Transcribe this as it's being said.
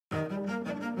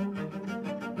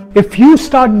If you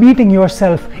start beating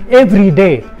yourself every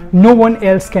day, no one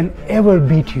else can ever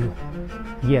beat you.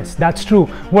 Yes, that's true.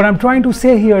 What I'm trying to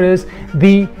say here is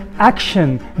the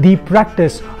action, the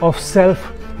practice of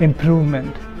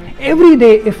self-improvement. Every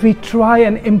day, if we try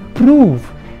and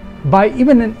improve by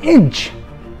even an inch,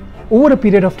 over a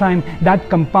period of time, that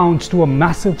compounds to a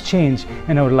massive change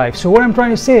in our life. So what I'm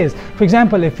trying to say is, for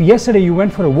example, if yesterday you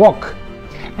went for a walk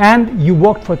and you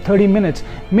walked for 30 minutes,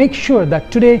 make sure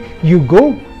that today you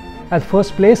go at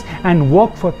first place and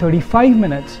walk for 35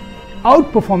 minutes.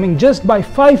 Outperforming just by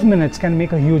 5 minutes can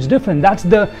make a huge difference. That's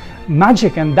the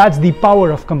magic and that's the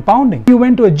power of compounding. You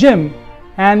went to a gym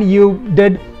and you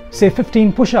did, say,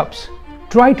 15 push-ups.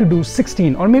 Try to do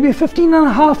 16 or maybe 15 and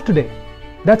a half today.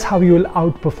 That's how you will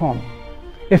outperform.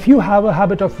 If you have a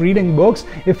habit of reading books,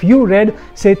 if you read,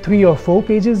 say, 3 or 4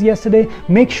 pages yesterday,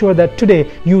 make sure that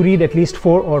today you read at least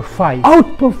 4 or 5.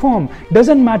 Outperform.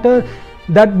 Doesn't matter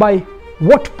that by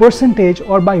what percentage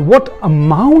or by what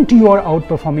amount you are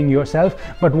outperforming yourself,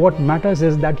 but what matters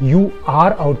is that you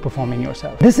are outperforming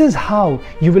yourself. This is how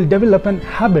you will develop a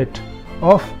habit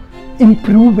of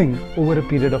improving over a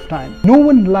period of time. No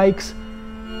one likes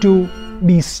to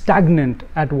be stagnant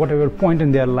at whatever point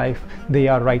in their life they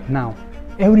are right now.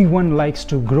 Everyone likes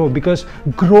to grow because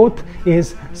growth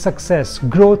is success,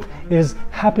 growth is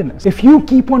happiness. If you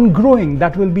keep on growing,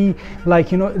 that will be like,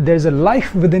 there's a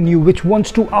life within you which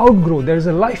wants to outgrow. There is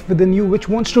a life within you which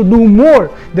wants to do more.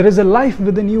 There is a life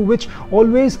within you which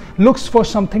always looks for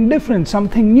something different,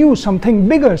 something new, something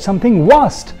bigger, something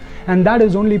vast. And that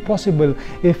is only possible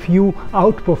if you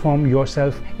outperform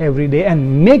yourself every day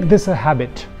and make this a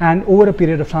habit. And over a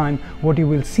period of time, what you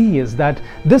will see is that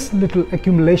this little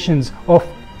accumulations of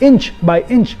inch by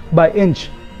inch by inch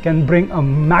can bring a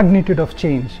magnitude of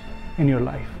change in your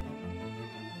life.